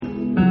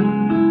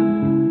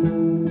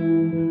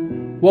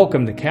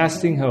Welcome to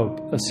Casting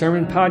Hope, a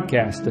sermon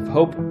podcast of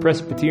Hope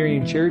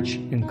Presbyterian Church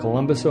in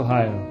Columbus,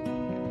 Ohio.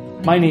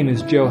 My name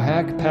is Joe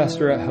Hack,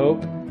 pastor at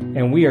Hope,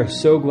 and we are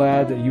so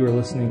glad that you are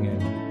listening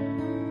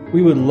in.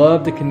 We would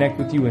love to connect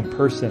with you in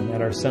person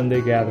at our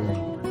Sunday gathering.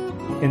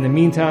 In the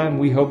meantime,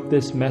 we hope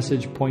this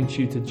message points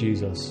you to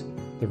Jesus,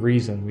 the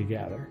reason we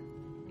gather.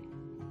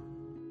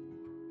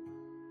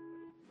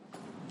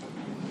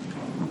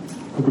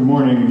 Well, good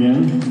morning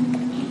again.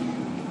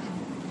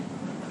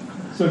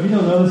 So if you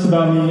don't know this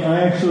about me, I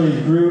actually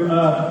grew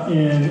up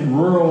in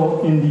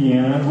rural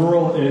Indiana,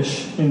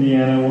 rural-ish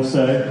Indiana, we'll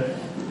say.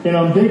 And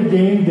on big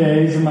game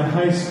days in my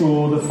high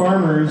school, the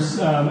farmers,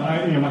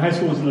 my high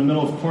school was in the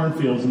middle of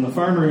cornfields, and the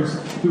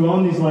farmers who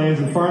owned these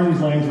lands and farmed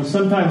these lands would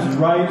sometimes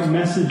write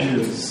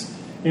messages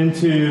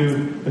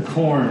into the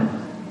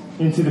cornfields,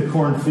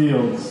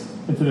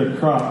 into their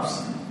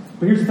crops.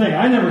 But here's the thing,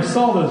 I never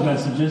saw those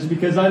messages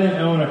because I didn't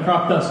own a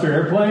crop duster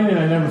airplane and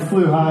I never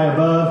flew high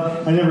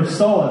above. I never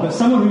saw it. But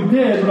someone who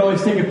did would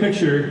always take a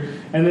picture,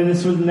 and then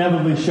this would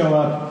inevitably show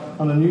up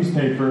on the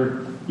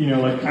newspaper,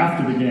 like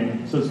after the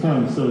game. So it's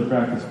kind of a silly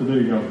practice, but there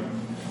you go.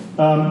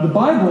 The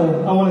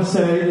Bible, I want to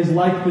say, is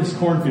like this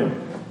cornfield.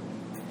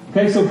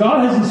 Okay, so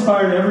God has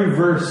inspired every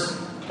verse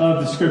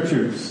of the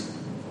Scriptures,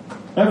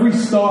 every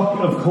stalk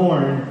of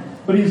corn,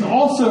 but He's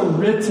also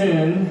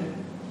written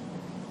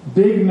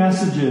big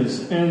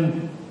messages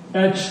and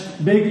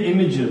etched big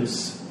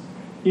images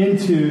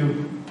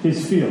into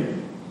His field.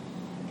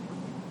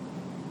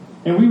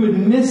 And we would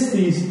miss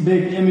these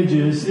big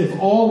images if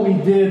all we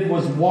did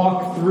was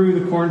walk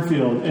through the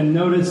cornfield and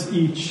notice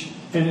each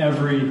and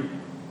every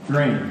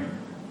grain.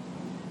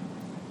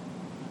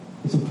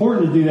 It's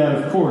important to do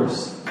that, of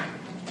course.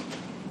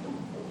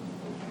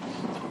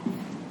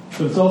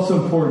 But it's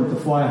also important to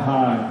fly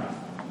high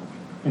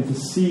and to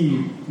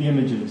see the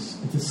images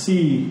and to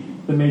see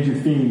the major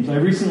themes. I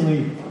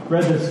recently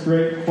read this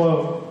great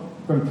quote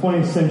from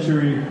 20th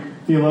century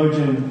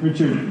theologian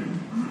Richard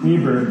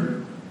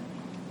Niebuhr.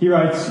 He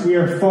writes, "We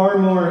are far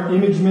more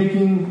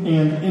image-making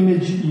and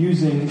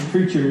image-using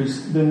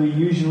creatures than we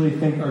usually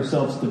think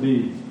ourselves to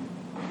be,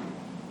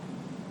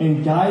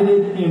 and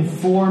guided and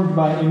formed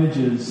by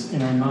images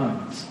in our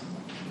minds."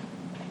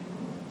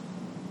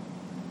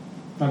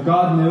 Now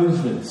God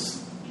knows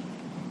this,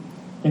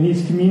 and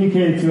He's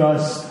communicated to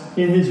us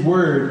in His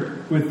Word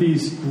with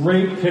these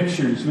great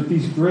pictures, with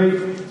these great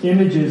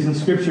images in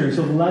Scripture.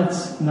 So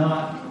let's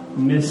not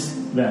miss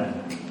them.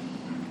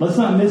 Let's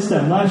not miss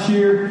them. Last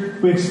year,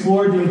 we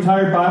explored the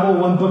entire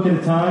Bible one book at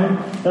a time.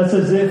 That's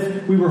as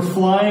if we were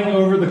flying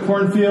over the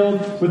cornfield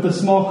with a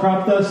small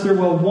crop duster.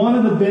 Well, one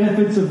of the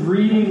benefits of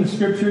reading the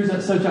Scriptures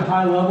at such a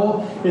high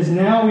level is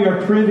now we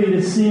are privy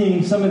to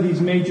seeing some of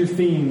these major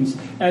themes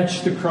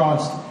etched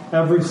across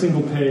every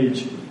single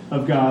page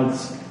of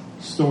God's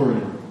story,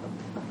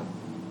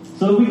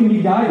 so that we can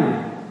be guided,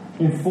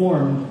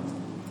 informed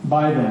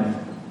by them.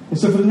 And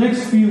so for the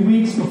next few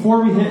weeks,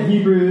 before we hit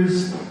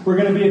Hebrews, we're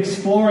going to be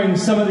exploring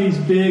some of these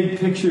big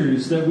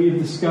pictures that we've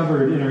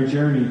discovered in our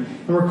journey.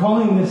 And we're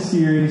calling this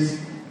series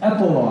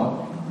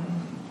Epilogue.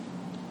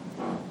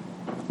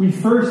 We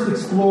first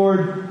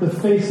explored the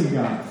face of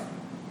God.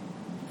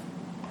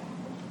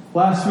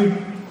 Last week,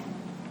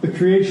 the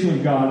creation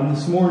of God. And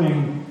this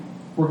morning,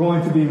 we're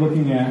going to be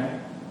looking at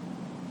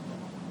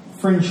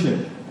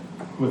friendship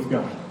with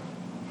God.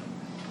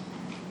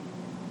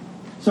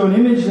 So an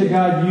image that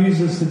God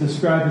uses to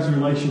describe His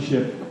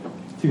relationship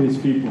to His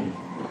people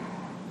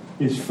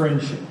is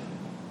friendship.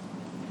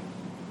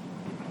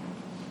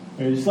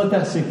 Okay, just let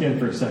that sink in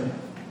for a second.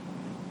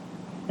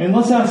 And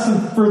let's ask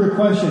some further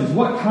questions.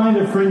 What kind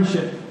of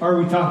friendship are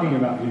we talking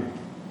about here?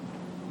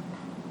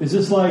 Is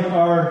this like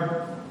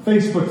our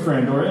Facebook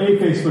friend or a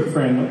Facebook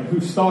friend who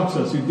stalks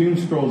us, who doom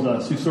scrolls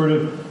us, who sort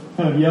of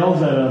kind of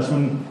yells at us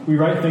when we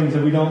write things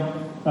that we don't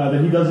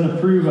that he doesn't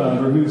approve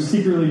of, or who's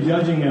secretly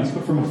judging us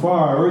but from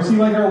afar? Or is he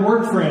like our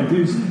work friend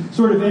who's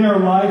sort of in our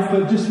life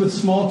but just with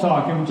small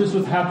talk and just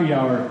with happy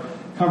hour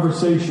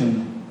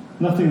conversation,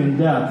 nothing in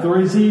depth? Or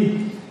is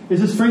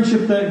this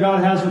friendship that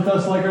God has with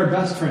us like our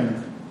best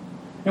friend?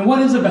 And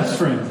what is a best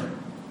friend?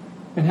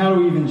 And how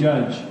do we even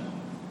judge?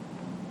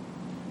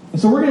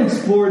 And so we're going to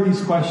explore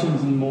these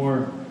questions and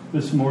more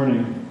this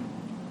morning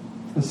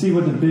and see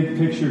what the big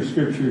picture of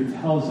Scripture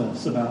tells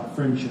us about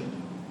friendship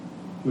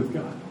with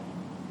God.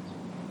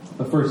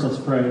 But first, let's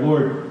pray.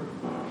 Lord,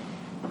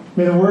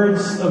 may the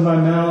words of my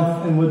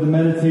mouth and with the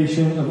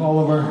meditation of all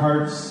of our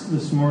hearts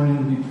this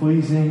morning be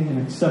pleasing and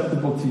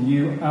acceptable to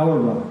You, our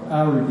rock,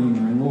 our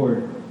Redeemer, and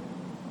Lord.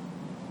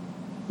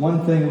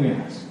 One thing we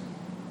ask,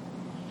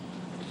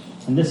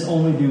 and this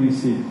only do we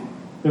seek,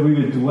 that we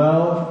would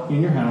dwell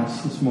in Your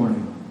house this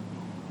morning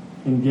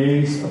and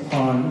gaze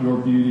upon Your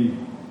beauty,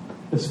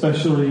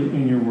 especially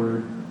in Your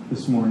word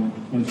this morning.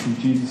 And it's in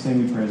Jesus'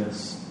 name we pray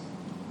this.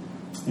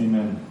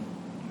 Amen.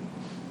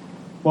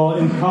 Well,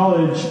 in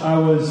college, I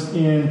was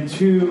in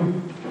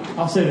two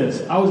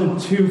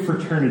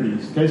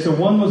fraternities. Okay, so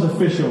one was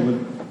official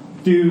with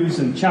dues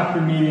and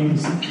chapter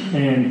meetings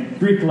and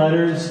Greek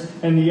letters,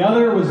 and the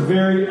other was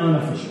very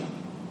unofficial.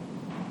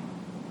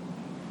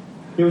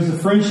 It was the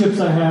friendships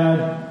I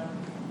had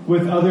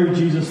with other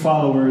Jesus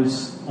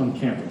followers on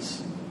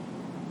campus.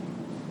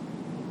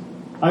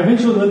 I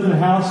eventually lived in a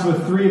house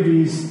with 3 of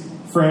these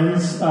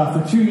friends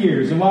for 2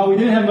 years. And while we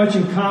didn't have much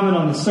in common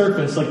on the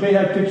surface, like they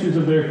had pictures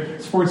of their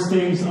sports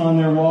teams on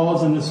their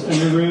walls in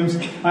their rooms,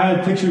 I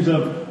had pictures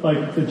of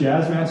like the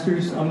Jazz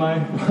Masters on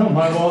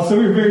my wall. So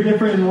we were very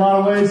different in a lot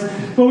of ways.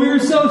 But we were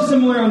so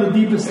similar on the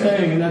deepest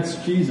thing, and that's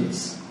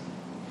Jesus.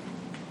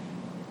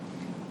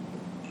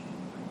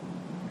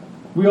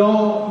 We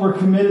all were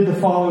committed to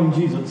following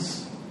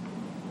Jesus.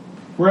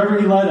 Wherever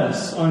he led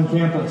us on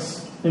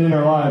campus and in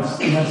our lives,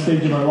 in that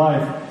stage of our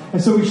life.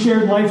 And so we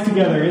shared life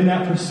together in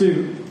that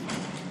pursuit.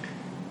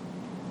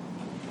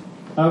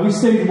 We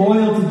stayed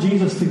loyal to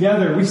Jesus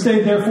together. We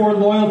stayed, therefore,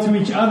 loyal to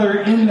each other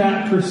in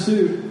that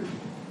pursuit.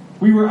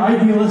 We were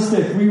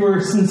idealistic. We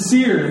were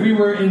sincere. We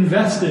were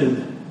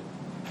invested.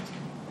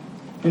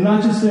 And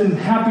not just in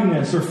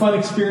happiness or fun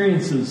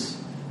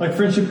experiences, like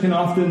friendship can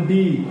often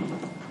be.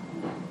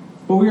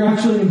 But we were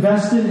actually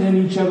invested in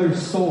each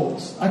other's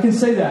souls. I can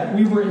say that.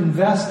 We were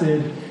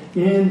invested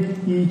in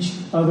each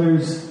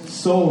other's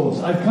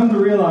souls. I've come to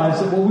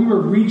realize that what we were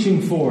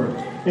reaching for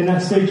in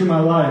that stage of my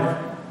life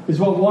is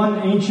what one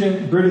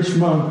ancient British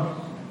monk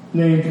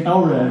named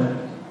Elred,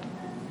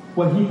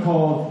 what he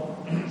called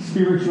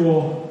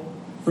spiritual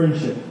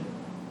friendship.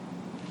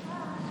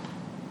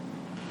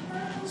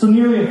 So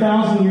nearly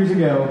 1,000 years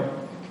ago,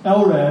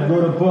 Elred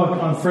wrote a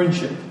book on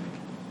friendship.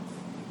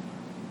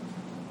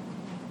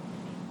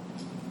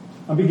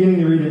 I'm beginning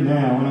to read it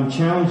now, and I'm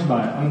challenged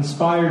by it. I'm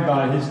inspired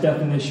by his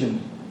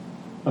definition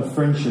of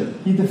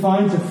friendship. He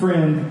defines a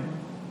friend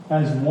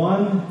as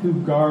one who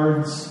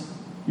guards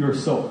your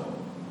soul.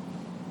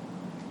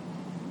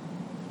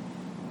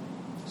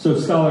 So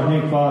scholar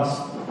Hank Voss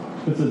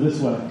puts it this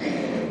way.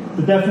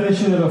 The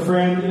definition of a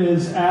friend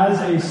is as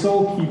a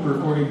soul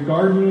keeper or a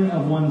guardian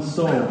of one's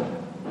soul.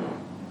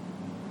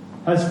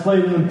 Has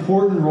played an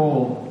important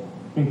role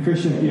in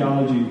Christian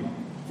theology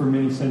for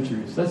many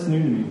centuries. That's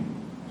new to me.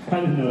 I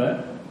didn't know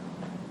that.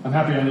 I'm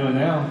happy I know it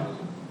now.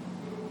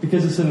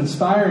 Because it's an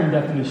inspiring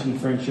definition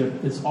of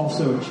friendship, it's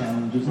also a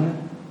challenge, isn't it?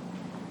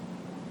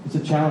 It's a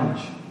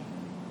challenge.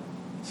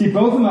 See,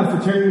 both of my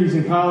fraternities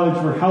in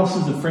college were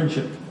houses of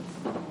friendship.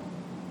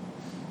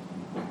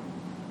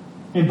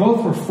 And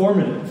both were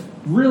formative,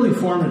 really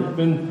formative.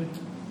 And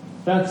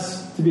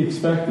that's to be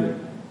expected.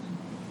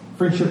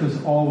 Friendship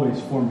is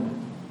always formative.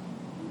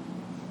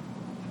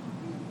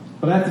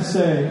 But I have to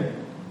say,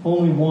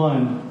 only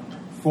one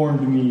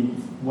formed me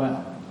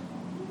well.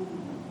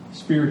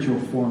 Spiritual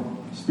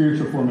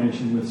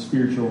formation with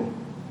spiritual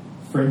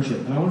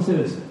friendship. And I want to say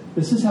this.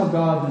 This is how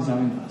God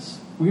designed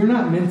us. We are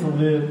not meant to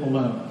live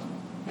alone.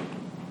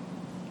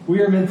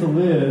 We are meant to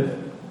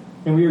live,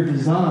 and we are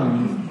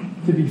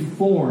designed to be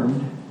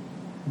formed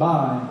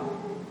by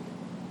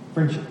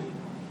friendship.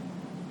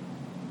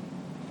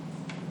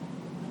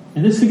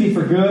 And this can be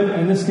for good,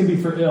 and this can be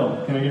for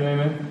ill. Can I get an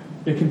amen?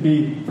 It can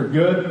be for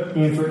good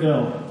and for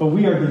ill. But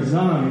we are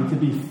designed to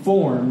be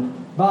formed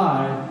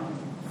by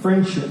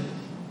friendship.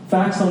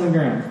 Facts on the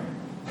ground.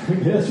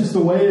 That's just the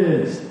way it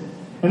is.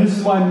 And this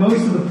is why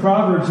most of the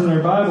Proverbs in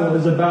our Bible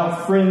is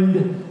about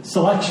friend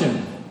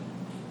selection.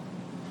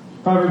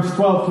 Proverbs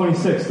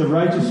 12:26, the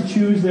righteous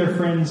choose their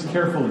friends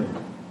carefully.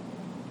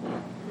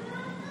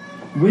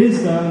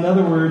 Wisdom, in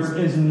other words,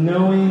 is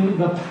knowing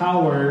the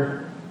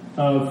power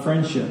of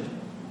friendship.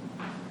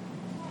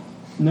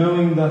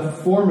 Knowing the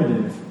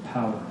formative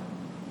power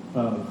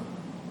of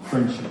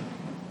friendship.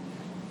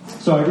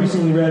 So I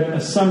recently read a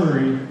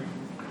summary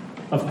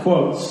of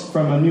quotes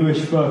from a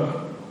newish book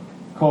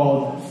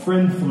called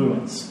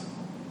Friendfluence.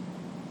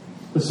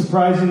 The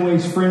Surprising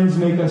Ways Friends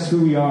Make Us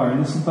Who We Are.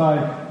 And this is by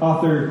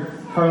author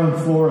Carlin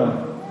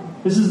Flora.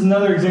 This is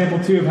another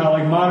example, too, of how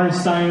modern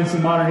science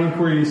and modern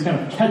inquiry is kind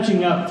of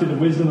catching up to the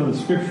wisdom of the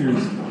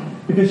Scriptures.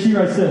 Because she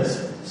writes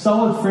this: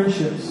 solid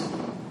friendships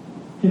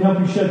can help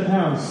you shed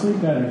pounds,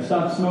 sleep better,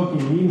 stop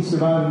smoking, and even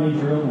survive a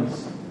major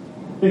illness.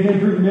 They can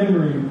improve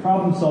memory and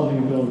problem-solving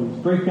abilities,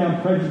 break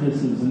down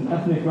prejudices and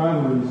ethnic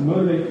rivalries,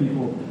 motivate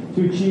people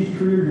to achieve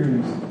career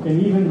dreams,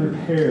 and even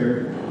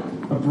repair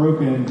a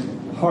broken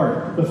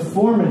heart. The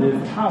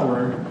formative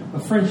power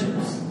of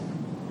friendships.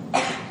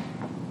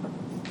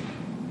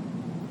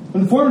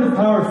 And the formative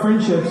power of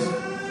friendships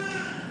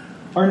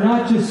are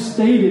not just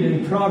stated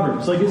in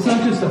Proverbs. It's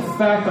not just a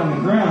fact on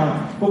the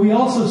ground, but we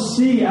also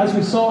see, as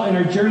we saw in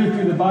our journey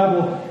through the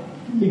Bible,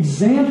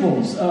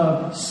 examples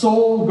of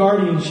soul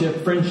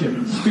guardianship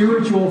friendship,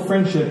 spiritual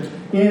friendship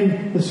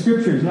in the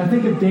Scriptures. And I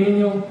think of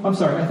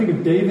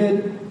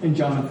David and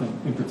Jonathan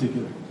in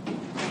particular.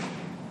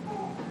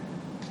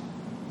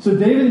 So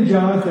David and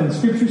Jonathan,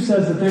 Scripture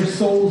says that their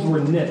souls were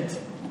knit.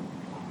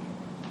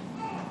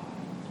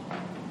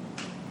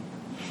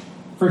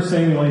 1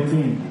 Samuel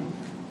 18.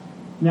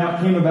 Now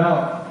it came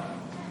about,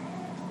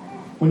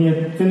 when he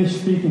had finished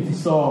speaking to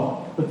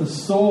Saul, that the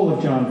soul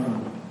of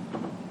Jonathan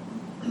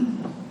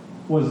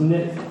was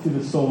knit to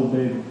the soul of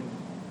David.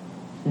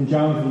 And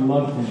Jonathan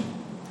loved him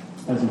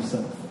as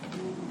himself.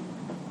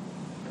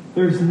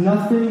 There's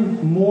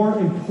nothing more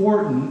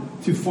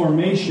important to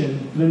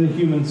formation than the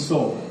human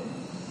soul.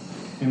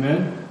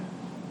 Amen?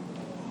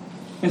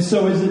 And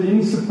so is it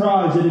any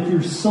surprise that if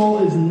your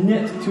soul is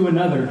knit to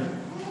another,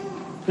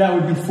 that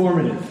would be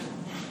formative?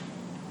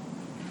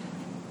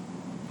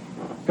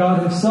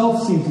 God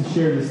himself seems to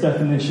share this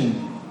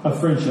definition of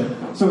friendship.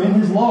 So in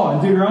his law,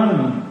 in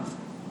Deuteronomy,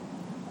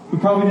 we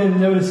probably didn't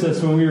notice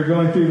this when we were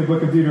going through the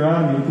book of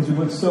Deuteronomy because we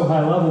went so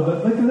high level,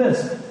 but look at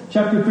this.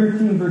 Chapter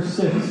 13, verse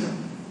 6.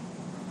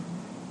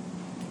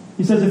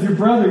 He says, if your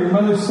brother, your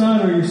mother's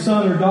son, or your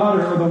son or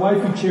daughter, or the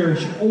wife you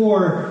cherish,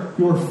 or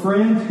your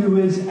friend who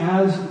is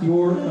as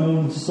your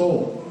own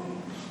soul.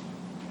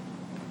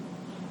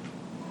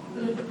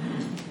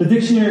 The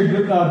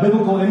Dictionary of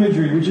Biblical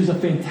Imagery, which is a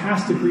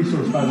fantastic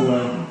resource, by the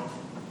way,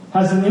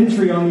 has an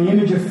entry on the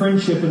image of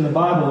friendship in the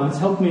Bible, and it's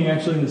helped me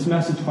actually in this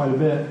message quite a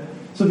bit.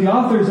 So the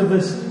authors of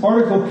this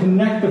article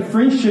connect the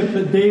friendship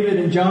that David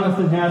and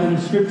Jonathan had in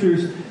the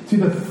Scriptures to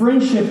the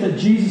friendship that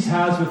Jesus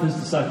has with his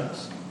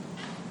disciples.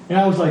 And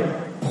I was like,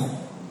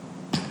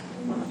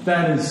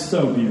 that is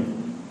so beautiful.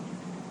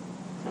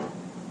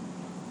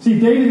 See,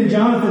 David and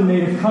Jonathan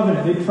made a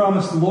covenant. They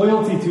promised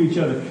loyalty to each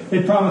other.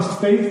 They promised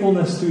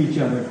faithfulness to each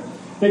other.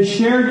 They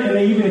shared and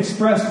they even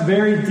expressed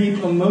very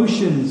deep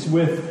emotions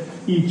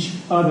with each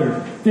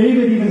other.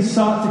 David even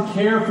sought to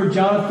care for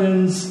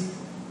Jonathan's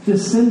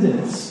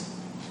descendants.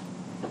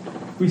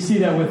 We see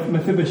that with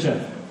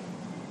Mephibosheth.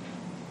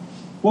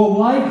 Well,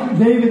 like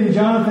David and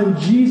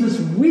Jonathan, Jesus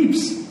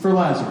weeps for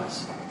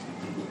Lazarus.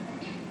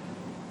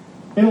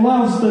 And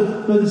allows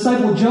the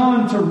disciple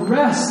John to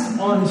rest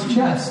on his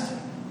chest.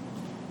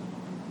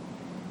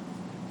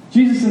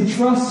 Jesus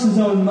entrusts his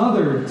own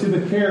mother to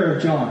the care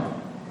of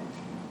John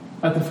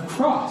at the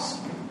cross.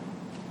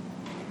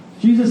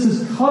 Jesus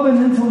is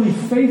covenantally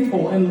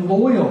faithful and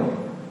loyal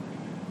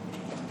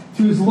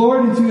to his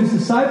Lord and to his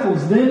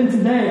disciples then and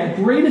today at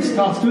greatest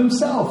cost to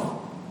himself.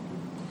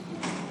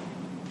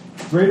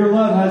 Greater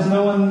love has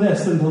no one than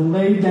this, than to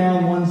lay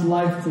down one's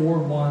life for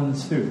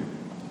one's who?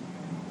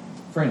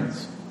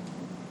 Friends.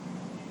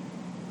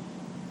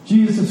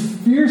 Jesus is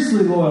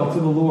fiercely loyal to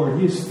the Lord.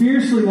 He is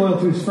fiercely loyal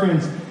to his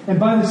friends. And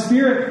by the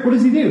Spirit, what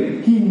does he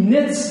do? He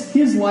knits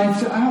his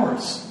life to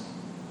ours.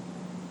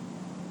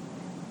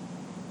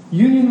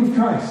 Union with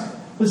Christ.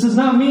 This does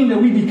not mean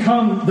that we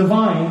become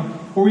divine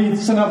or we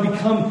somehow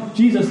become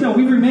Jesus. No,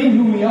 we remain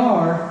who we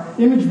are,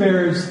 image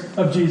bearers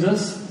of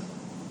Jesus.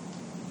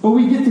 But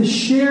we get to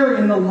share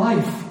in the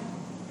life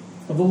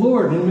of the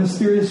Lord in a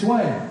mysterious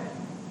way.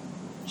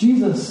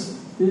 Jesus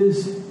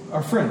is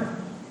our friend.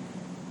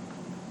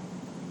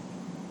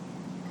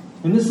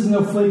 And this is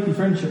no flaky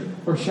friendship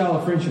or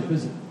shallow friendship,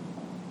 is it?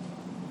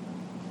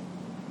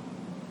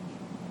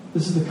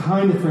 This is the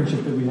kind of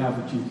friendship that we have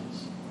with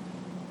Jesus.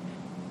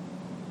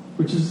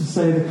 Which is to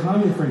say, the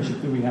kind of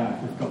friendship that we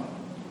have with God.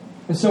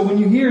 And so when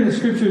you hear in the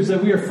Scriptures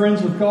that we are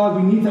friends with God,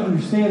 we need to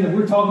understand that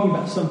we're talking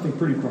about something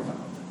pretty profound.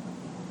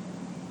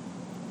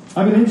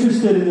 I've been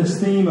interested in this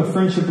theme of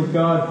friendship with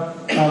God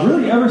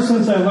really ever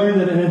since I learned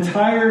that an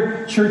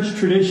entire church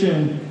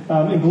tradition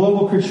in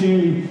global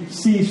Christianity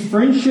sees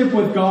friendship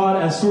with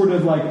God as sort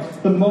of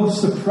like the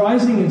most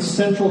surprising and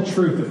central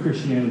truth of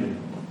Christianity.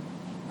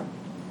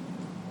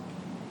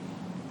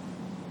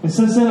 And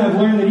since then I've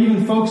learned that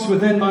even folks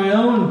within my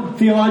own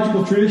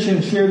theological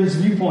tradition share this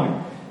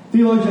viewpoint.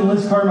 Theologian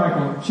Liz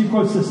Carmichael, she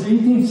quotes this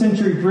 18th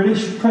century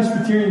British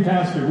Presbyterian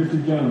pastor,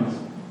 Richard Jones.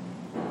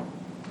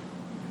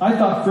 I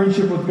thought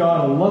friendship with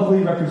God a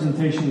lovely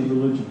representation of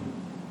religion,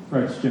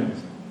 writes Jones.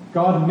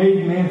 God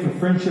made man for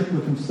friendship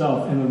with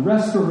himself, and the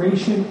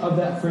restoration of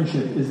that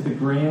friendship is the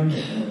grand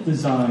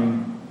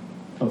design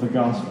of the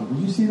gospel. Did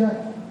you see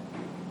that?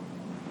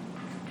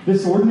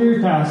 This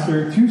ordinary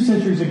pastor, 2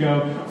 centuries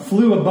ago,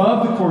 flew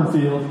above the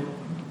cornfield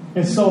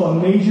and saw a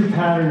major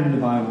pattern in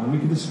the Bible. And we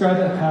can describe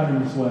that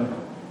pattern this way.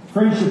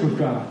 Friendship with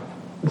God,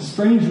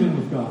 estrangement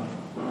with God,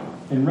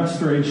 and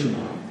restoration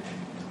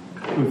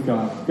with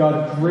God.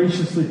 God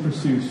graciously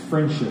pursues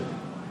friendship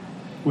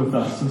with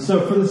us. And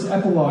so for this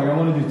epilogue, I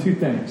want to do 2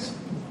 things.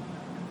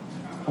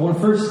 I want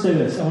to first say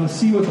this. I want to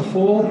see what the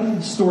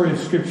whole story of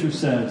Scripture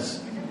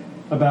says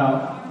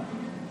about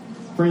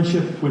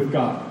friendship with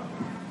God.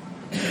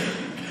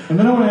 And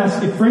then I want to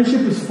ask, if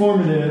friendship is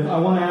formative, I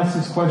want to ask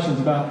these questions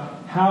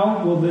about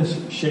how will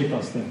this shape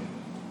us then?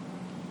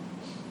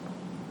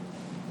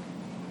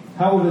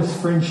 How will this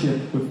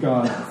friendship with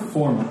God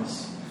form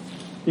us,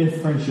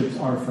 if friendships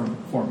are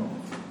formative?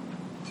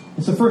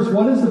 And so first,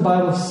 what does the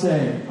Bible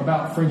say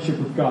about friendship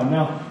with God?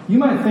 Now, you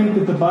might think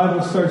that the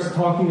Bible starts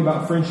talking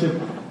about friendship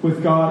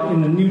with God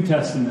in the New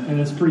Testament, and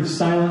it's pretty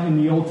silent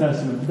in the Old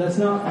Testament, but that's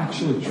not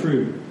actually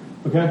true.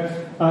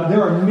 Okay?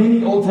 There are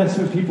many Old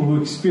Testament people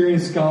who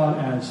experience God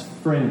as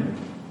friend.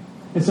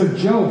 And so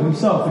Job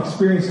himself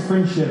experienced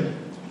friendship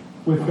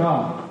with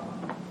God.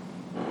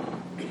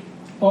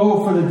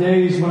 Oh, for the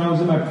days when I was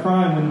in my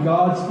prime, when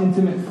God's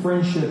intimate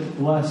friendship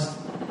blessed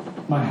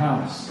my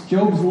house.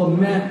 Job's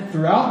lament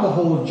throughout the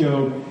whole of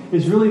Job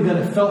is really that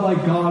it felt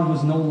like God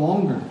was no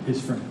longer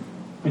his friend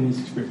in his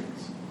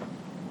experience.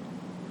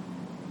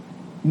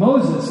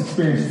 Moses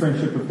experienced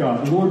friendship with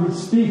God. The Lord would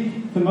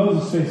speak to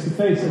Moses face to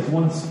face as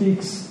one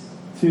speaks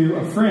to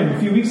a friend. A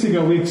few weeks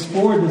ago, we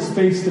explored this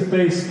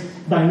face-to-face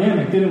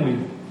dynamic, didn't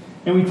we?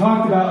 And we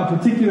talked about a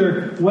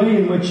particular way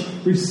in which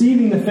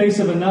receiving the face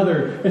of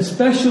another,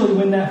 especially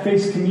when that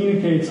face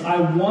communicates, I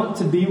want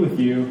to be with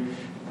you,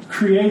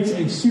 creates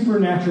a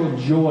supernatural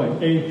joy,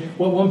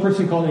 what one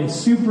person called a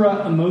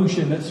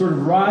supra-emotion that sort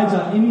of rides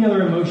on any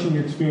other emotion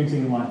you're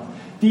experiencing in life.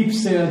 Deep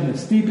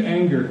sadness, deep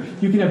anger.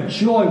 You can have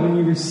joy when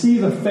you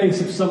receive a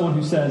face of someone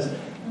who says,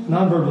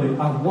 non-verbally,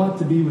 I want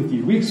to be with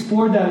you. We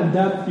explored that in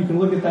depth. You can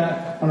look at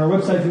that on our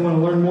website if you want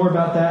to learn more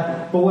about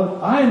that. But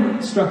what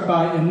I'm struck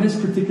by in this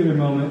particular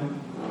moment,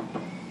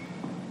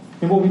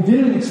 and what we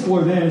didn't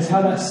explore then, is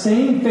how that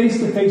same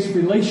face-to-face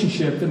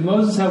relationship that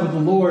Moses had with the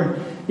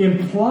Lord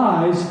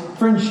implies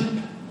friendship.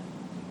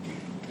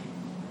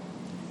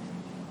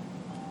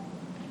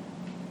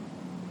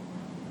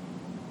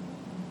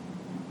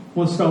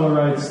 One scholar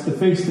writes, the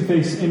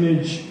face-to-face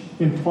image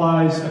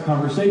implies a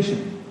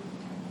conversation,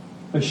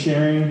 a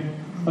sharing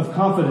of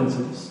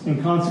confidences,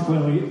 and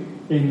consequently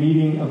a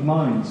meeting of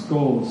minds,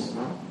 goals,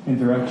 and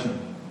direction.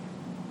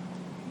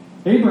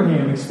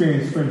 Abraham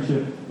experienced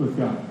friendship with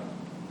God.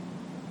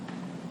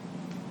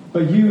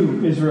 But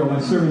you, Israel, my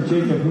servant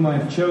Jacob, whom I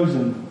have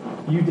chosen,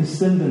 you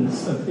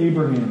descendants of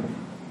Abraham.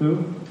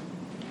 Who?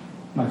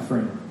 My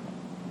friend.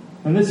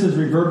 And this is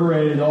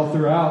reverberated all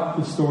throughout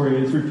the story.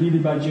 It's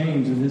repeated by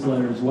James in his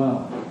letter as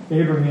well.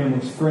 Abraham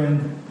was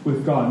friend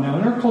with God. Now,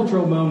 in our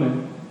cultural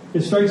moment,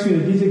 it strikes me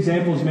that these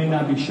examples may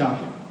not be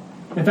shocking.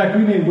 In fact,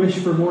 we may wish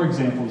for more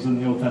examples in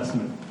the Old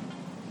Testament.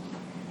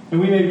 And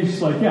we may be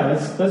just like, yeah,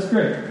 that's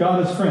great.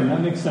 God is friend.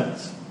 That makes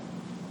sense.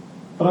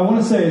 But I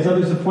want to say, as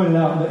others have pointed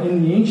out, that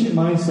in the ancient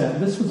mindset,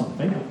 this was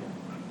unthinkable.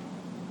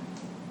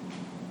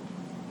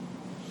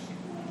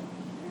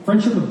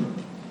 Friendship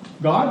with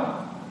God?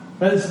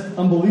 That is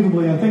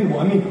unbelievably unthinkable.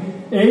 I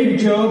mean, Abe,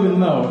 Job, and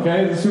Mo,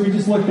 okay? That's who we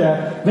just looked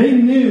at. They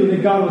knew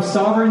that God was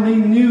sovereign. They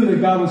knew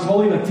that God was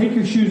holy. Like, take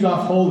your shoes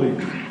off, holy.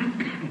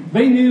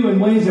 They knew in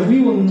ways that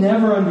we will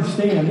never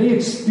understand. They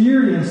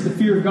experienced the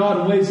fear of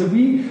God in ways that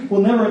we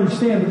will never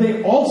understand. But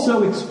they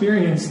also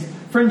experienced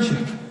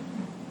friendship.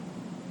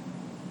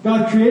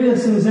 God created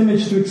us in His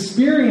image to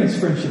experience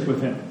friendship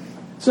with Him.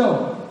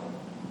 So,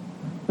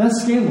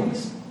 that's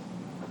scandalous.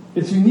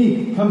 It's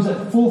unique. It comes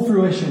at full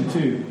fruition,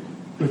 too,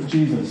 with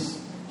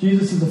Jesus.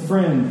 Jesus is a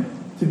friend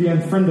to the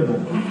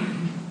unfriendable.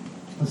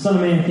 The Son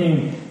of Man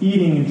came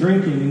eating and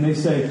drinking, and they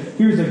say,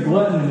 here's a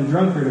glutton and a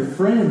drunkard, a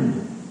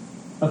friend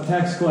of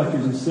tax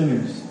collectors and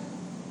sinners.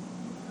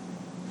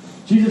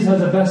 Jesus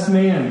has a best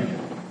man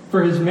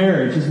for his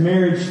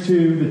marriage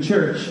to the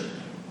church,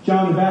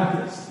 John the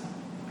Baptist,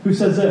 who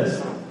says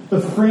this,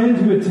 the friend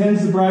who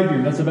attends the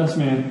bridegroom, that's the best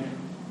man,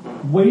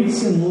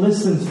 waits and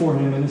listens for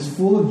him and is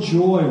full of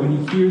joy when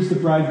he hears the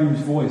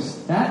bridegroom's voice.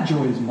 That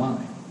joy is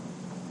mine.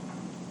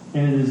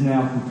 And it is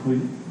now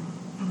complete.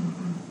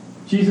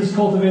 Jesus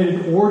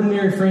cultivated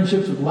ordinary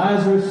friendships with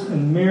Lazarus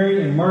and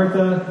Mary and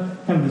Martha,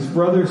 kind of his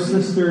brother,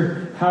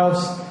 sister,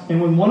 house.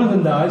 And when one of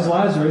them dies,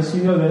 Lazarus,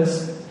 you know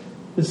this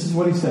is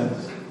what he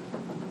says.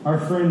 Our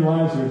friend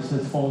Lazarus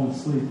has fallen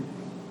asleep.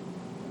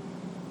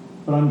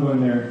 But I'm going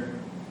there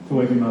to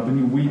wake him up. And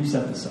he weeps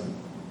at the sight.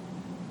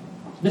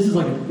 This is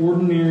like an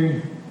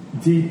ordinary,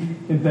 deep,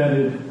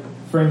 embedded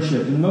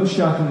friendship. And most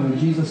shockingly,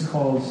 Jesus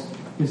calls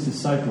his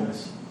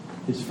disciples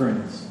his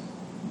friends.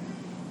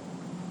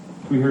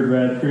 We heard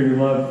read, greater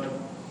love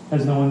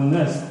has no one than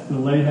this, to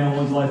lay down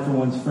one's life for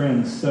one's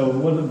friends. So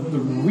the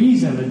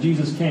reason that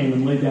Jesus came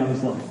and laid down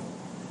his life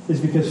is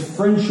because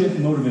friendship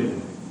motivated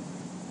him.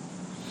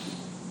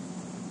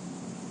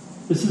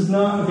 This is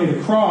not,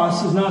 the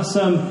cross is not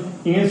some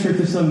answer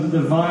to some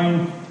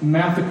divine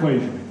math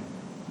equation.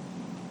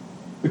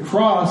 The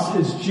cross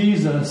is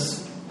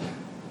Jesus.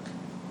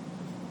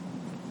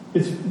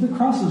 The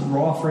cross is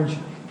raw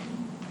friendship.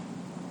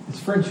 It's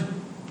friendship.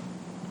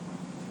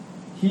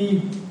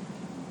 He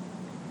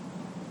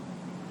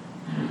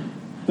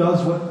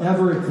does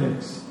whatever it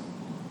takes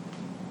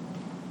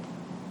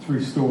to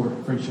restore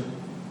friendship.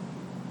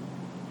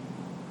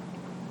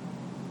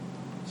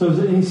 So is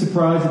it any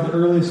surprise that the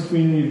earliest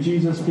community of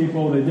Jesus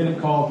people, they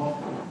called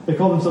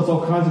themselves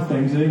all kinds of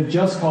things. They didn't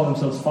just call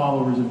themselves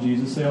followers of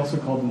Jesus. They also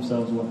called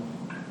themselves what?